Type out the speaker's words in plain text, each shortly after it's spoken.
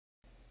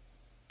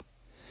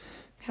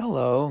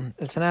Hello.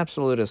 It's an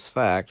absolutist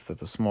fact that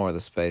the smaller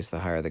the space, the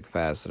higher the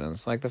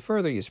capacitance. Like the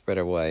further you spread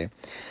away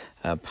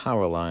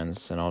power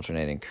lines and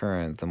alternating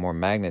current, the more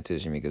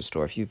magnetism you can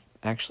store. If you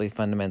actually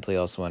fundamentally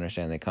also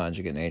understand the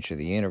conjugate nature of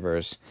the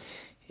universe,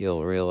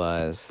 you'll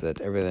realize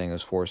that everything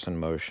is force and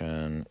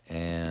motion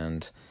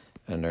and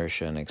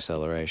inertia and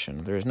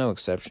acceleration. There is no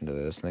exception to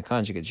this, and the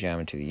conjugate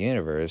geometry of the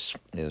universe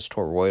is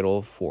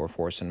toroidal for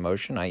force and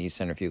motion, i.e.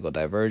 centrifugal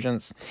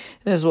divergence.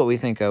 And this is what we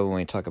think of when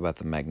we talk about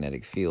the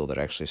magnetic field that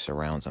actually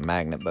surrounds a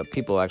magnet, but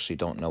people actually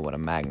don't know what a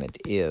magnet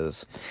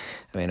is.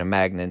 I mean, a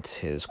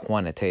magnet is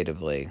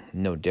quantitatively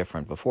no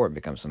different before it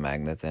becomes a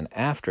magnet than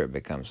after it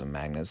becomes a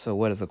magnet. So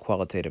what is the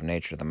qualitative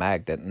nature of the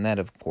magnet? And that,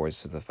 of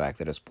course, is the fact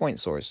that it's point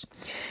source.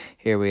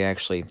 Here we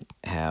actually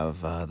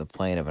have the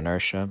plane of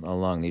inertia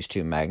along these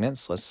two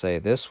magnets. Let's say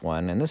this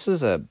one, and this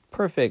is a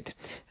perfect,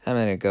 I'm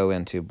going to go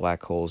into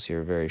black holes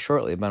here very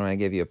shortly, but I'm going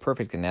to give you a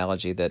perfect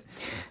analogy that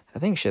I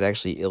think should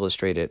actually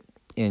illustrate it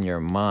in your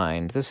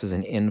mind. This is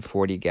an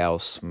N40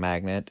 Gauss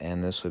magnet,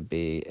 and this would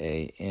be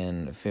a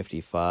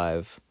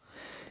N55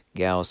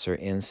 Gauss or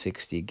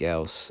N60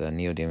 Gauss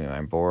neodymium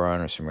ion boron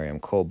or samarium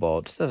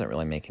cobalt. It doesn't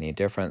really make any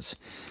difference.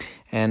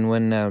 And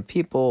when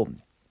people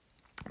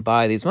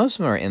buy these, most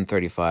of them are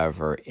N35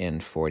 or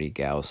N40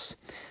 Gauss.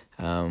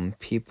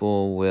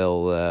 People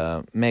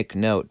will make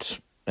note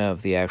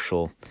of the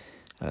actual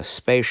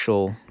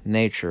spatial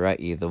nature,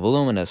 i.e. the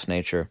voluminous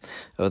nature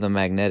of the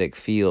magnetic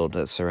field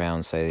that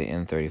surrounds, say, the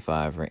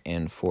N35 or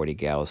N40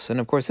 Gauss. And,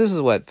 of course, this is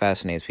what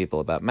fascinates people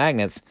about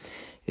magnets,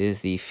 is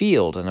the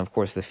field. And, of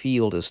course, the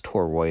field is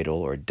toroidal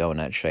or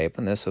donut shape,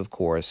 and this, of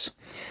course,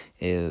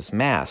 is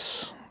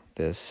mass.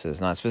 This is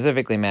not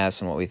specifically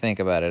mass in what we think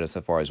about it as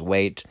far as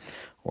weight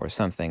or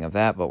something of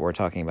that, but we're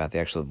talking about the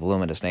actual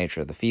voluminous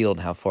nature of the field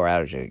and how far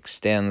out it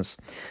extends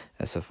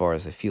as far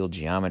as the field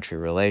geometry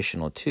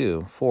relational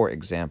to, for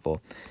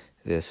example,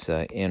 this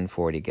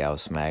N40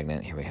 Gauss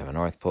magnet. Here we have a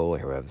north pole,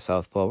 here we have the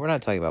south pole. We're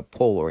not talking about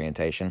pole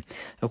orientation.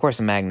 Of course,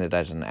 a magnet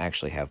doesn't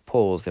actually have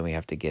poles. Then we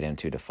have to get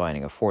into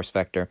defining a force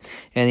vector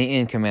and the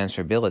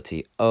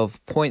incommensurability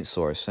of point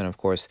source. And, of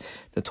course,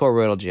 the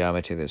toroidal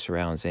geometry that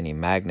surrounds any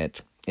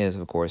magnet is,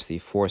 of course, the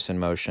force and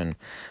motion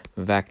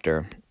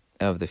vector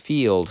of the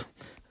field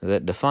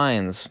that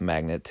defines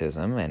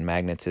magnetism, and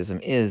magnetism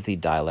is the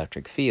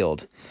dielectric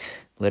field.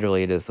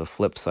 Literally, it is the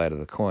flip side of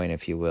the coin,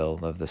 if you will,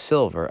 of the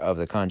silver of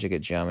the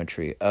conjugate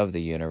geometry of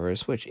the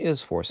universe, which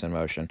is force and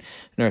motion,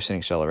 inertia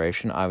and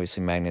acceleration.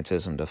 Obviously,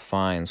 magnetism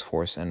defines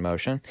force and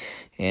motion.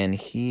 And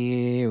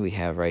here we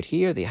have right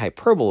here the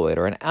hyperboloid,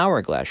 or an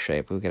hourglass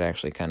shape. We could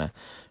actually kind of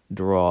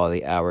draw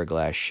the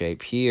hourglass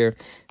shape here.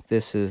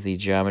 This is the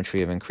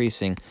geometry of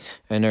increasing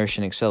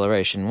inertia and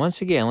acceleration.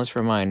 Once again, let's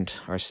remind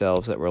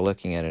ourselves that we're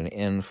looking at an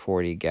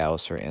N40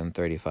 Gauss or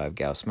N35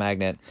 Gauss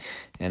magnet.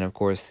 And, of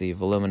course, the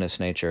voluminous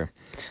nature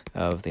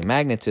of the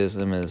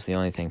magnetism is the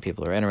only thing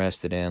people are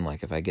interested in.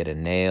 Like if I get a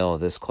nail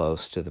this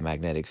close to the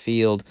magnetic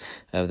field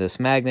of this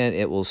magnet,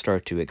 it will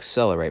start to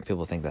accelerate.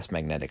 People think that's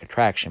magnetic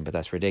attraction, but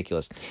that's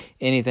ridiculous.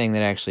 Anything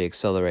that actually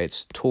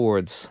accelerates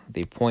towards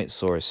the point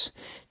source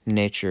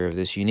nature of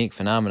this unique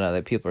phenomena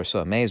that people are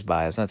so amazed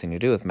by has nothing to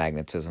do with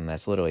magnetism.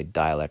 That's literally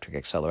dielectric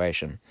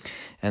acceleration.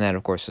 And that,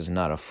 of course, is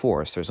not a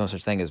force. There's no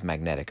such thing as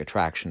magnetic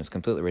attraction. It's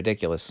completely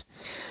ridiculous.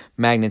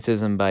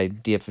 Magnetism, by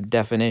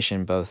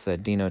definition, both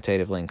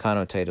denotatively and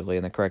connotatively,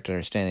 and the correct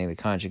understanding of the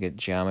conjugate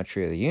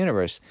geometry of the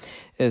universe,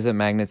 is that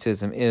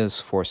magnetism is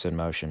force and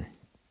motion.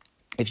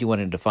 If you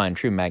wanted to define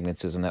true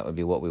magnetism, that would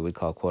be what we would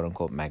call,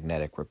 quote-unquote,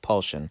 magnetic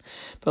repulsion.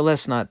 But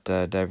let's not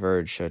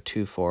diverge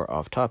too far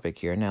off topic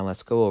here. Now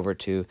let's go over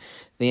to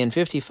the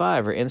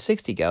N55 or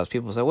N60 Gauss.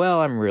 People say,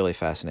 well, I'm really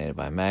fascinated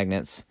by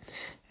magnets,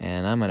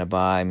 and I'm going to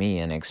buy me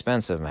an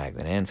expensive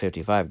magnet,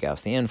 N55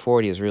 Gauss. The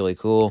N40 is really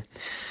cool,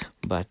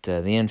 but the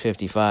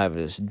N55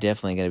 is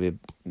definitely going to be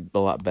a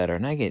lot better.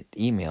 And I get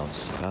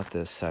emails about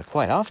this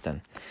quite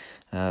often,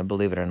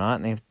 believe it or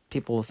not. And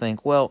people will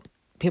think, well,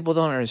 people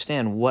don't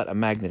understand what a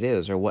magnet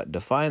is or what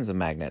defines a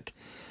magnet.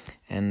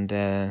 And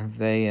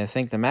they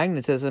think the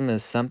magnetism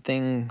is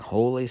something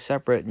wholly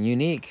separate and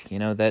unique, you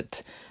know,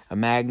 that a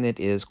magnet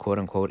is,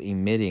 quote-unquote,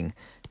 emitting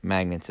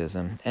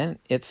magnetism. And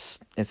it's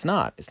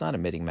not. It's not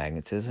emitting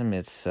magnetism.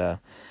 It's the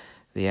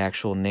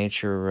actual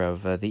nature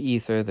of the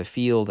ether, the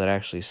field that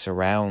actually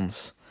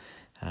surrounds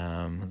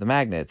the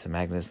magnet. The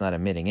magnet is not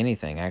emitting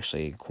anything.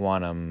 Actually,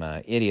 quantum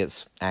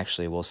idiots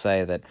actually will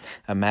say that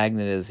a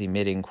magnet is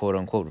emitting,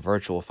 quote-unquote,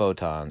 virtual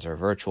photons or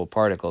virtual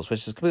particles,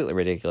 which is completely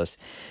ridiculous.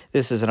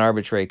 This is an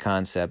arbitrary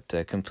concept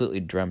completely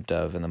dreamt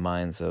of in the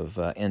minds of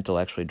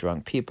intellectually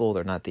drunk people.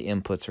 They're not the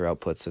inputs or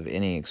outputs of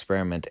any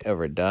experiment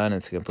ever done.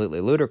 It's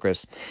completely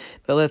ludicrous.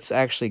 But let's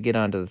actually get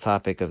on to the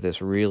topic of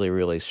this really,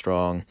 really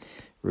strong,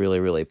 really,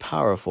 really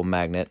powerful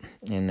magnet,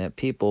 and that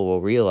people will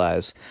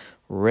realize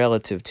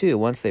relative to,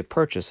 once they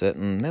purchase it,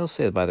 and they'll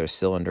say by their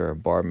cylinder or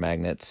bar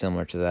magnet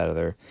similar to that of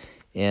their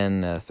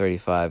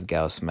N35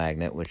 Gauss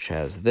magnet, which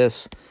has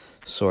this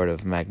sort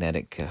of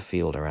magnetic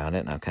field around it.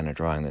 And I'm kind of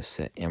drawing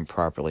this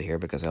improperly here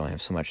because I only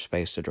have so much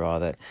space to draw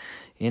that.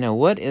 You know,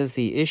 what is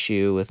the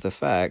issue with the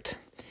fact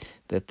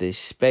that the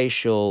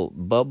spatial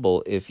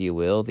bubble, if you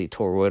will, the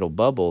toroidal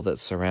bubble that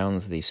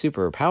surrounds the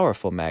super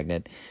powerful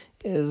magnet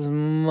is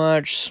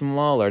much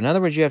smaller. In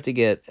other words, you have to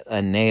get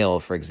a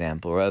nail, for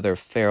example, or other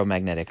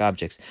ferromagnetic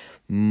objects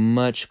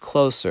much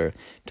closer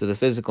to the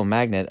physical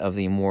magnet of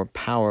the more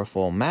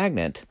powerful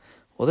magnet.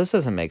 Well, this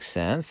doesn't make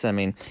sense. I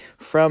mean,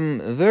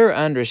 from their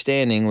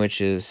understanding,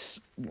 which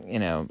is,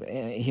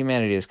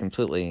 humanity is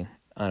completely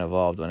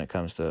unevolved when it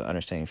comes to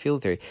understanding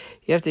field theory,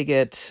 you have to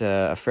get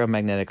a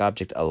ferromagnetic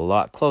object a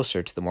lot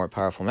closer to the more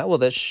powerful magnet. Well,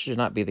 that should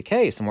not be the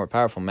case. The more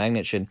powerful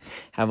magnet should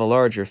have a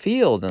larger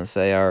field than,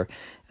 say, our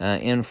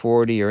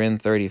N40 or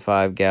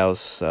N35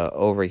 Gauss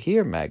over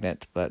here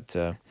magnet, but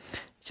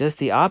just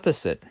the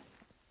opposite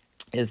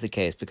is the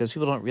case, because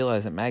people don't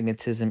realize that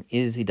magnetism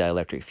is the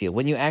dielectric field.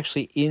 When you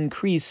actually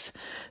increase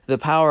the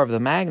power of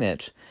the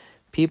magnet,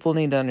 people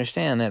need to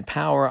understand that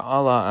power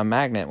a la a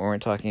magnet, when we're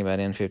talking about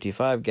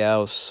N55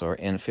 Gauss or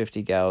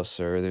N50 Gauss,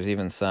 or there's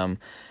even some,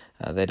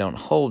 they don't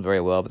hold very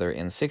well, but they're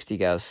N60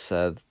 Gauss,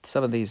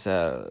 some of these,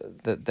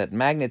 that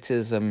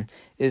magnetism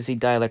is the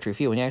dielectric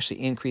field. When you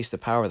actually increase the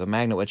power of the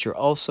magnet, what you're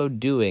also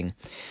doing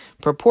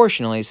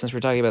proportionally, since we're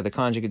talking about the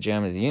conjugate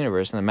geometry of the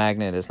universe, and the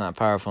magnet is not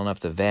powerful enough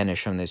to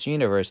vanish from this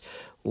universe,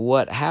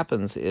 what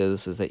happens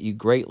is that you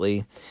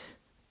greatly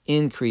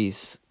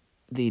increase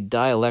the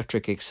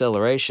dielectric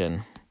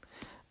acceleration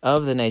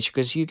of the nature,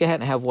 because you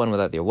can't have one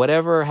without the other.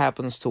 Whatever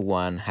happens to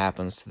one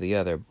happens to the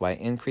other. By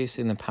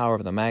increasing the power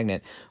of the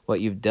magnet,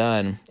 what you've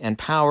done, and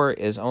power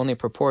is only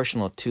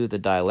proportional to the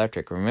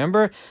dielectric.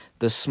 Remember,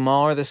 the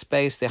smaller the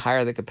space, the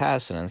higher the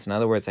capacitance. In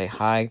other words, a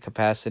high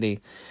capacity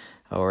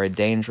or a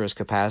dangerous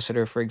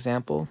capacitor, for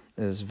example,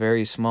 is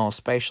very small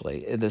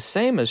spatially. The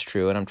same is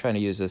true, and I'm trying to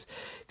use this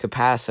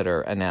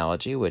capacitor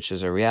analogy, which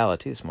is a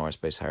reality, the smaller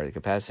space, higher the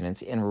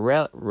capacitance,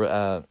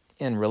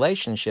 in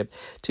relationship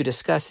to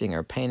discussing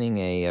or painting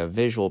a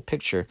visual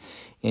picture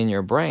in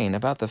your brain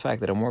about the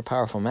fact that a more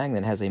powerful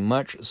magnet has a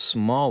much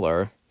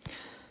smaller,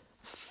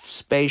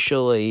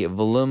 spatially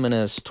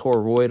voluminous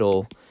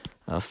toroidal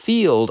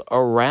field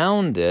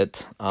around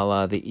it, a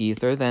la the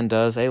ether, than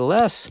does a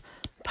less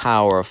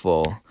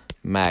powerful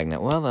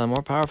magnet. Well, the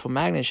more powerful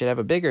magnet should have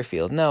a bigger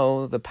field.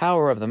 No, the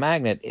power of the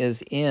magnet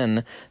is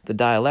in the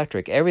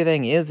dielectric.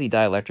 Everything is the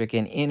dielectric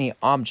in any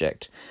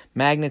object.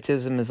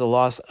 Magnetism is the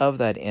loss of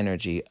that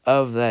energy,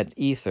 of that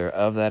ether,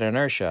 of that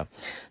inertia.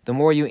 The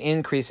more you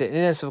increase it, and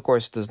this, of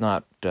course, does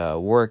not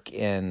work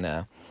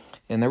in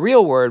the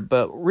real world,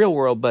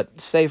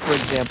 but say, for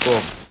example,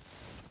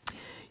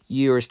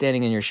 you are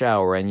standing in your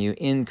shower and you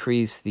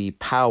increase the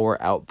power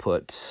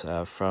output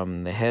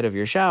from the head of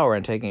your shower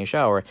and taking a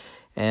shower,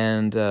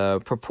 and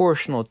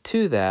proportional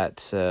to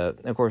that,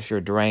 of course, your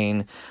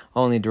drain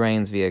only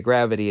drains via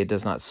gravity. It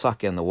does not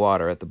suck in the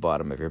water at the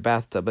bottom of your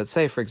bathtub. But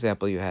say, for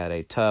example, you had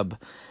a tub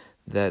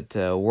that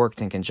worked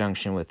in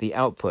conjunction with the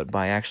output.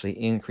 By actually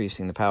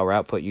increasing the power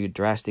output, you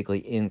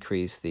drastically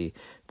increase the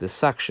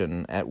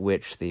suction at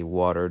which the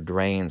water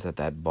drains at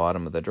that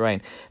bottom of the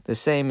drain. The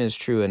same is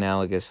true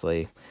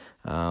analogously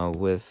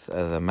with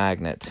the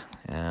magnet.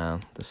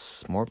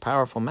 This more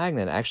powerful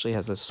magnet actually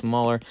has a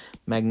smaller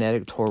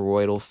magnetic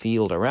toroidal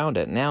field around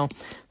it. Now,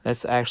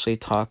 let's actually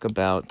talk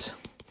about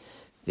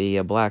the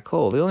black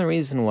hole. The only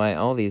reason why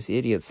all these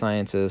idiot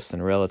scientists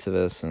and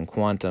relativists and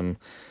quantum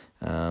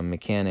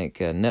mechanic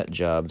nut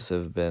jobs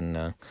have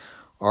been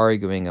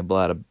arguing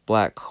about a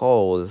black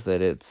hole is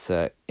that its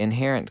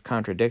inherent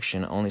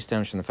contradiction only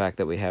stems from the fact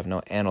that we have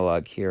no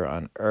analog here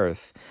on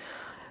Earth.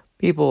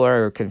 People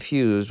are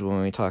confused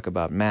when we talk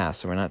about mass,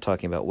 so we're not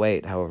talking about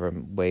weight. However,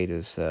 weight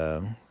is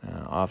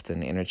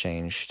often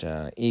interchanged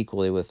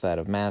equally with that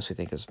of mass. We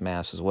think of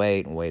mass as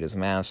weight, and weight as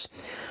mass.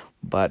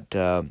 But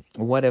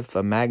what if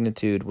a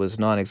magnitude was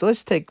non-existent?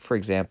 Let's take, for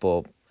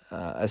example,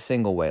 a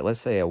single weight. Let's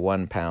say a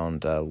 1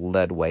 pound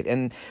lead weight.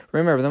 And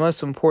remember, the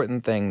most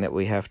important thing that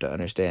we have to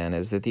understand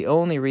is that the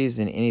only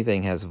reason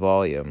anything has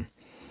volume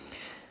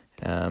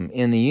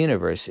in the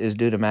universe is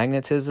due to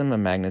magnetism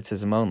and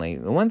magnetism only.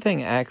 The one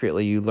thing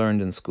accurately you learned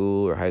in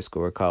school or high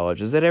school or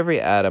college is that every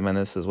atom, and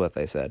this is what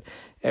they said,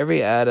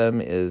 every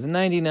atom is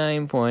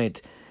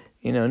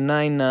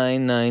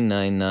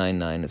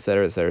 99.99999,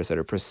 etc., etc.,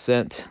 etc.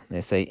 percent,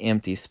 they say,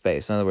 empty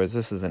space. In other words,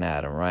 this is an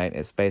atom, right?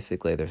 It's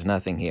basically, there's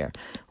nothing here.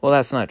 Well,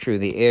 that's not true.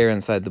 The air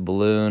inside the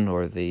balloon,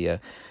 or the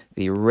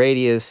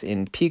radius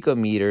in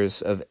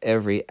picometers of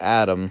every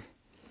atom,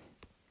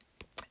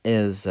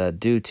 is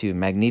due to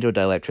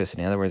magnetodielectricity.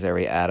 In other words,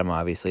 every atom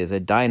obviously is a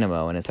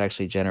dynamo, and it's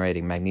actually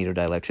generating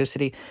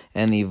magnetodielectricity.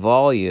 And the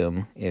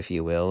volume, if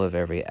you will, of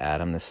every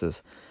atom, this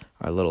is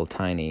our little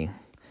tiny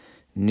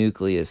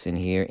nucleus in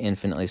here,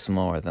 infinitely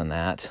smaller than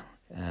that,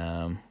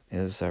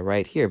 is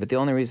right here. But the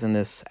only reason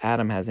this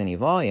atom has any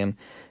volume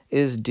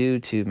is due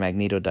to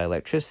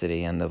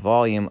magnetodielectricity, and the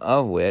volume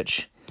of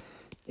which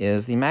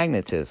is the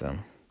magnetism.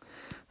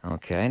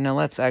 Okay, now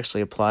let's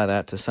actually apply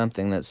that to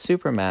something that's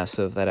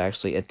supermassive that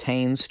actually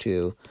attains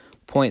to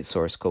point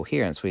source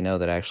coherence. We know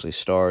that actually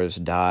stars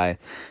die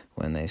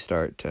when they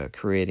start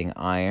creating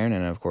iron,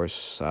 and of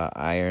course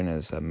iron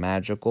is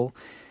magical,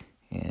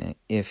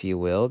 if you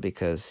will,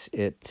 because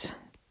it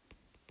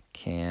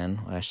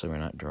Actually, we're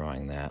not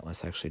drawing that.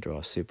 Let's actually draw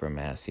a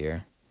supermass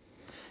here.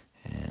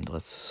 And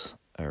let's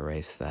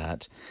erase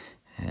that.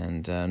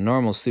 And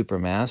normal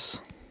supermass,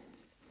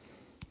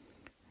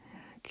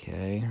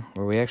 okay,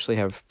 where we actually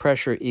have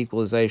pressure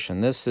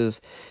equalization. This is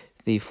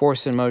the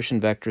force and motion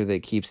vector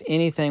that keeps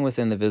anything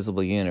within the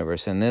visible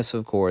universe. And this,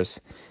 of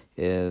course,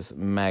 is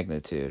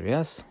magnitude,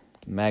 yes?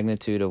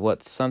 Magnitude of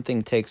what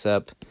something takes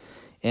up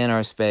in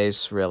our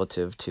space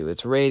relative to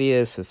its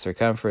radius, its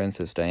circumference,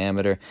 its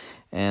diameter.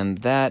 And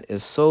that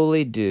is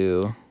solely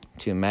due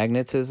to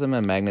magnetism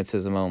and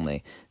magnetism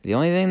only. The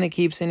only thing that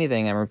keeps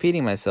anything, I'm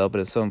repeating myself, but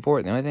it's so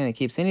important, the only thing that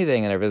keeps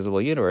anything in our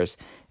visible universe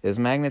is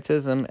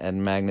magnetism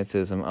and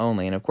magnetism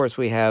only. And of course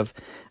we have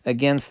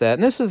against that,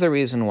 and this is the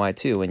reason why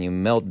too, when you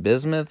melt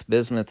bismuth,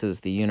 bismuth is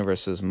the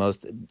universe's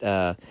most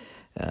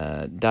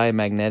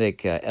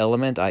diamagnetic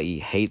element, i.e.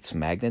 hates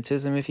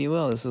magnetism, if you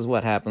will. This is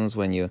what happens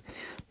when you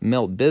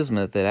melt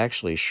bismuth. It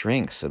actually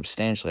shrinks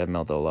substantially. I've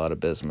melted a lot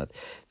of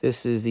bismuth.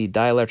 This is the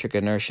dielectric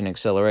inertia and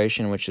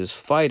acceleration, which is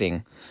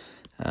fighting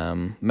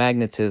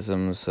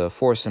magnetism's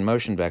force and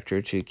motion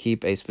vector to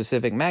keep a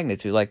specific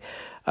magnitude. Like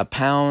a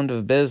pound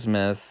of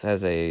bismuth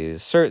has a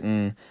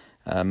certain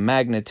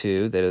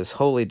magnitude that is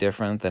wholly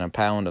different than a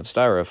pound of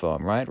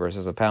styrofoam, right?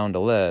 Versus a pound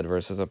of lead,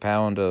 versus a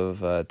pound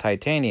of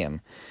titanium.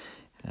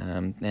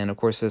 And of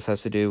course this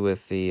has to do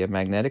with the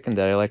magnetic and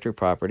dielectric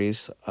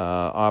properties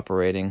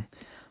operating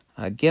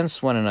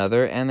against one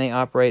another, and they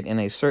operate in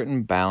a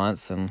certain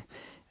balance, and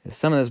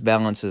some of this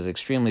balance is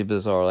extremely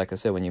bizarre. Like I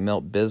said, when you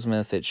melt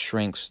bismuth, it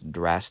shrinks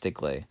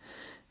drastically.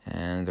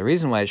 And the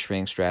reason why it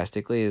shrinks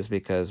drastically is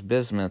because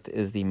bismuth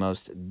is the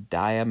most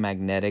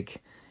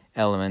diamagnetic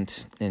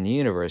element in the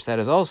universe. That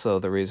is also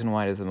the reason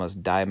why it is the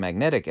most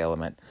diamagnetic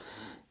element.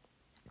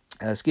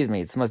 It's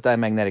the most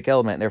diamagnetic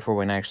element, therefore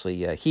when it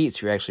actually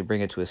heats, you actually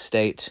bring it to a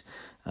state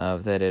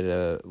that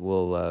it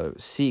will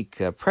seek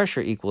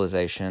pressure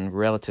equalization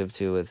relative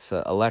to its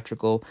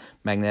electrical,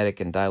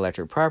 magnetic, and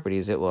dielectric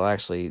properties. It will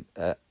actually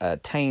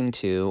attain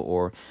to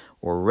or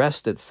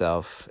rest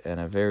itself in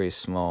a very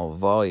small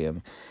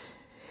volume.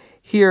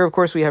 Here, of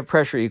course, we have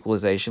pressure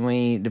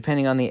equalization.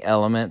 Depending on the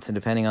element and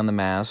depending on the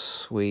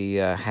mass, we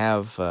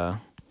have a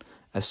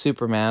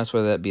supermass,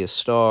 whether that be a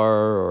star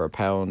or a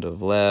pound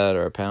of lead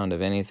or a pound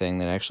of anything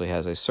that actually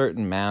has a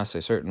certain mass,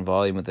 a certain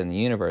volume within the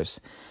universe.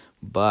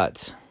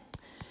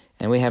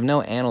 And we have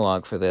no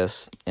analog for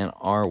this in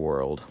our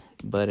world,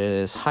 but it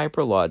is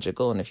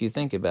hyperlogical, and if you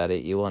think about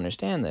it, you will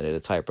understand that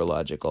it's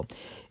hyperlogical.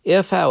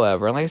 If,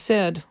 however, like I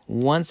said,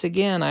 once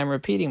again, I'm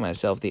repeating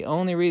myself, the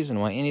only reason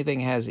why anything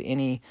has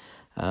any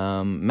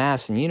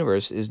mass in the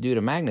universe is due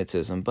to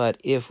magnetism, but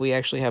if we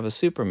actually have a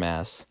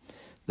supermass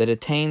that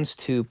attains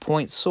to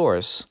point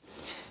source,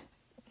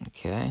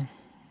 okay,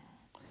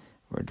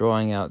 we're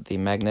drawing out the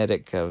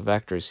magnetic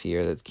vectors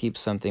here that keep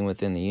something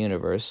within the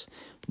universe,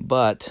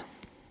 but,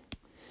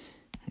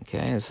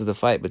 okay, this is the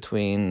fight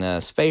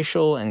between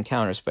spatial and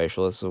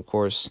counterspatial. This is, of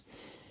course,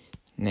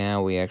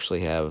 now we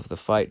actually have the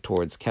fight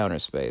towards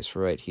counterspace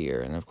right here,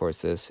 and of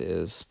course this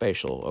is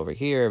spatial over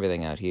here,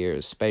 everything out here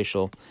is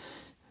spatial.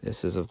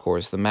 This is, of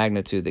course, the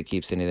magnitude that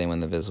keeps anything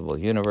in the visible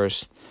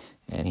universe.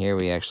 And here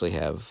we actually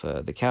have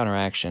the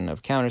counteraction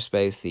of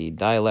counterspace, the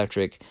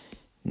dielectric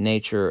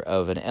nature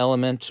of an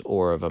element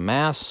or of a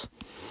mass.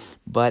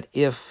 But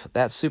if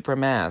that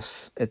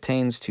supermass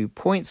attains to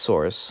point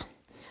source,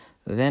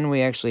 then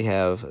we actually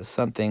have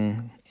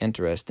something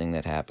interesting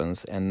that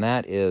happens, and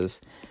that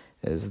is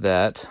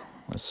that,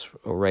 let's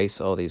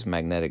erase all these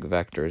magnetic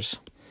vectors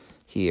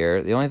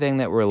here. The only thing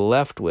that we're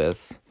left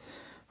with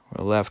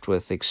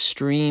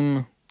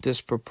extreme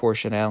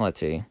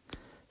disproportionality,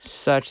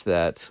 such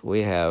that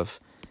we have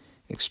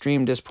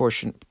extreme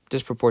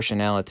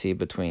disproportionality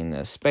between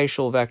the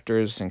spatial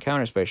vectors and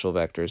counterspatial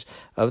vectors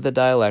of the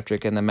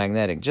dielectric and the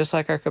magnetic, just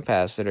like our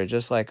capacitor,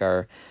 just like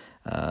our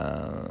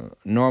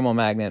normal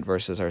magnet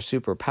versus our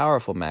super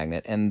powerful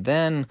magnet. And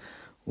then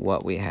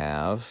what we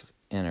have,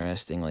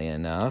 interestingly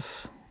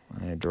enough, I'm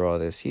going to draw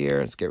this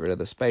here, let's get rid of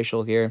the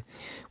spatial here.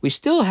 We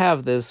still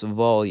have this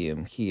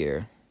volume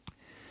here.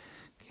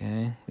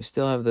 Okay, we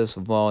still have this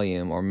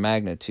volume or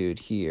magnitude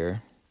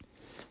here,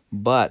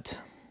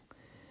 but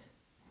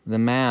the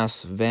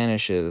mass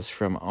vanishes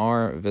from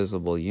our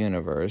visible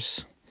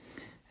universe,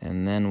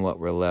 and then what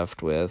we're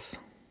left with,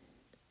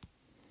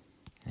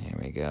 there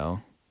we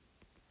go.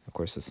 Of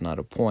course, it's not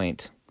a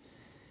point,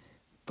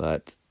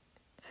 but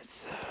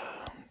let's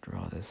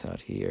draw this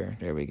out here.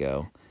 There we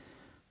go.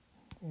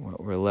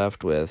 What we're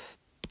left with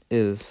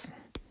is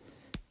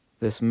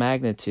this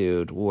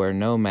magnitude where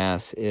no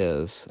mass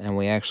is, and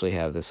we actually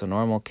have this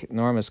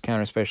enormous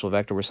counterspatial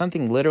vector where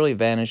something literally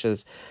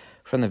vanishes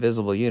from the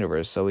visible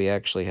universe. So we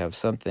actually have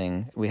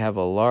we have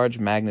a large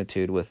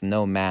magnitude with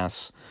no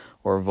mass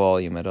or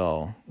volume at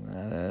all.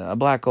 A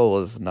black hole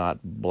is not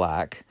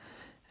black,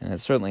 and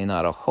it's certainly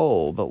not a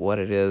hole, but what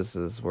it is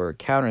where a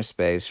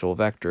counterspatial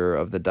vector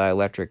of the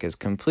dielectric has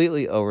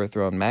completely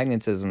overthrown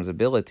magnetism's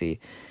ability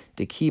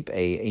to keep an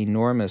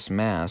enormous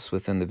mass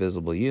within the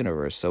visible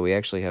universe. So we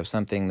actually have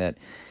something that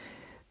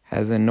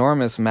has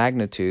enormous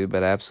magnitude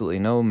but absolutely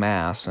no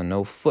mass and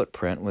no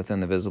footprint within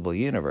the visible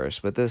universe.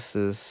 But this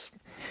is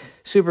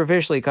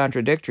superficially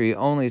contradictory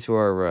only to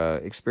our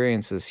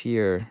experiences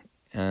here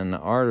and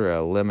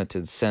our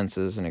limited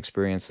senses and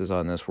experiences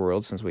on this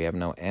world, since we have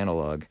no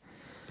analog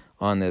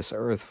on this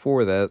earth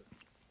for that.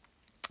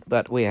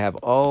 But we have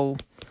all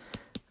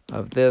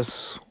of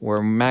this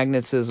where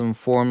magnetism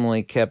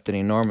formerly kept an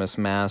enormous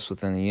mass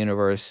within the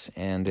universe,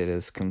 and it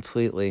is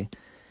completely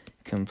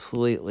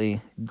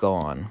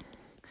gone.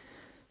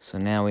 So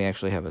now we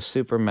actually have a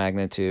super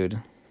magnitude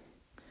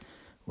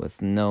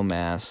with no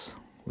mass.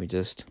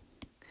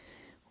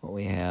 What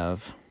we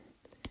have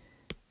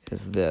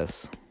is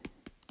this.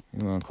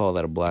 You want to call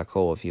that a black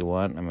hole if you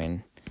want. I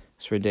mean,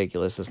 it's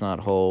ridiculous. It's not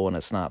whole and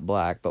it's not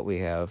black, but we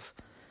have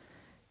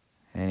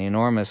an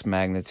enormous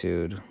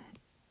magnitude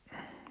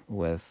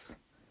with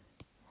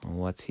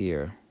what's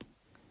here.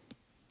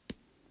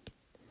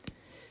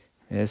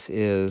 This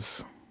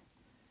is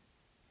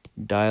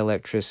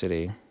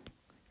dielectricity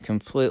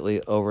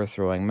completely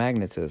overthrowing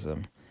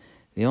magnetism.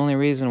 The only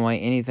reason why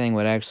anything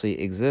would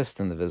actually exist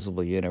in the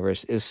visible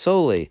universe is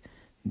solely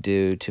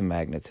due to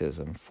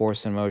magnetism,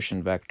 force and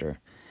motion vector.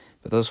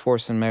 But those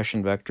force and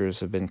motion vectors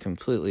have been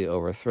completely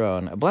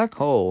overthrown. A black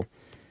hole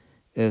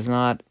is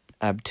not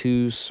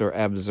obtuse or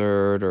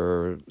absurd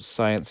or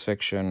science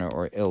fiction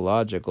or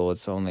illogical.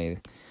 It's only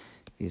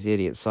these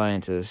idiot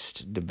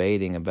scientists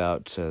debating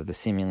about the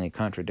seemingly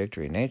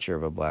contradictory nature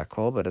of a black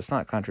hole, but it's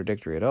not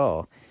contradictory at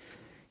all.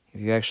 If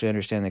you actually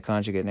understand the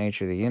conjugate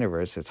nature of the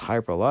universe, it's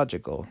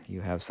hyperlogical.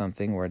 You have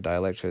something where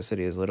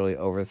dielectricity has literally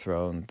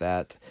overthrown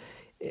that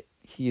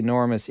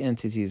enormous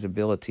entity's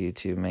ability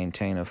to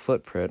maintain a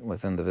footprint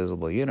within the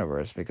visible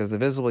universe, because the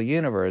visible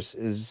universe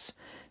is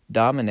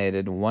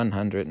dominated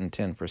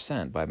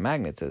 110% by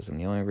magnetism.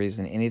 The only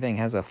reason anything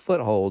has a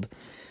foothold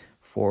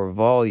for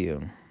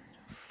volume,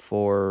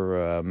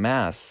 for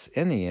mass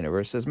in the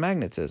universe is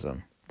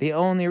magnetism. The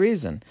only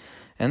reason.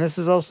 And this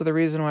is also the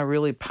reason why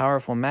really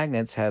powerful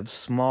magnets have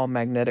small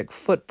magnetic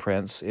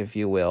footprints, if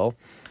you will.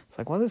 It's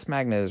like, well, this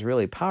magnet is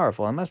really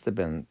powerful. I must have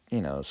been,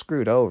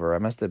 screwed over. I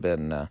must have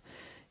been,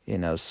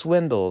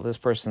 swindled. This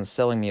person's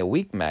selling me a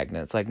weak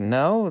magnet. It's like,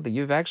 no,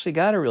 you've actually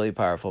got a really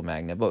powerful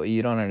magnet. But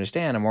you don't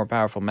understand, a more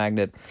powerful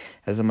magnet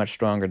has a much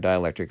stronger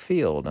dielectric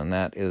field. And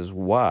that is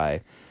why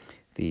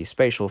the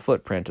spatial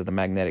footprint of the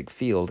magnetic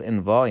field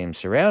in volume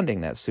surrounding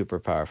that super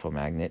powerful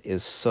magnet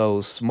is so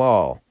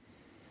small.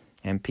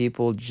 And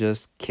people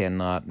just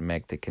cannot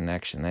make the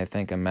connection. They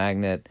think a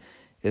magnet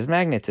is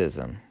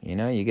magnetism.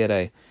 You get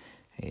a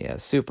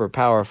super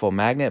powerful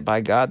magnet. By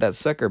God, that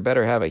sucker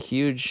better have a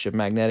huge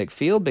magnetic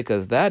field,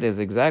 because that is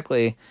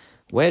exactly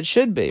the way it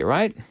should be,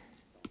 right?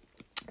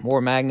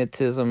 More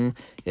magnetism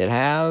it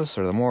has,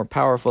 or the more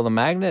powerful the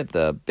magnet,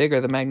 the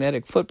bigger the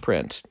magnetic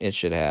footprint it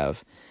should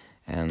have.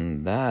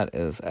 And that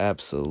is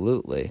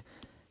absolutely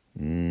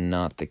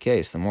not the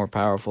case. The more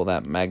powerful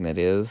that magnet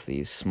is,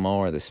 the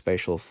smaller the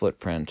spatial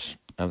footprint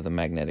of the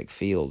magnetic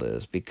field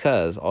is,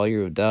 because all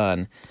you've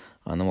done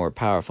on the more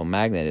powerful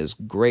magnet is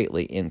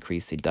greatly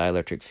increase the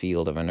dielectric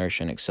field of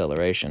inertia and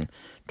acceleration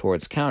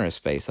towards counter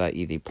space,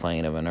 i.e. the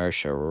plane of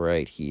inertia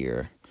right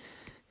here.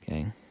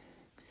 Okay.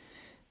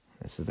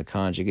 This is the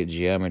conjugate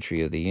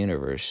geometry of the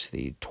universe,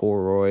 the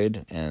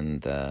toroid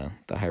and the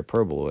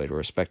hyperboloid,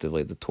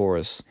 respectively the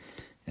torus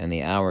and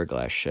the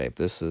hourglass shape.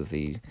 This is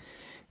the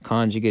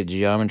conjugate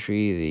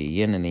geometry, the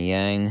yin and the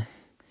yang,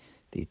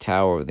 the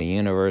tower of the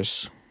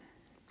universe,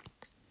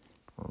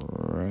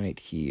 right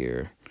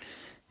here.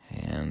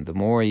 And the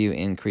more you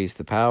increase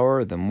the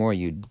power, the more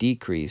you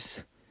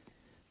decrease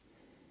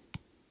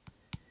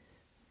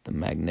the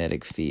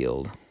magnetic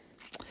field.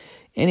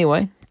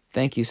 Anyway,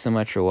 thank you so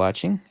much for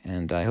watching,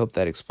 and I hope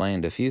that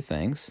explained a few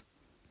things.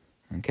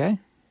 Okay?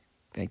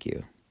 Thank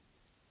you.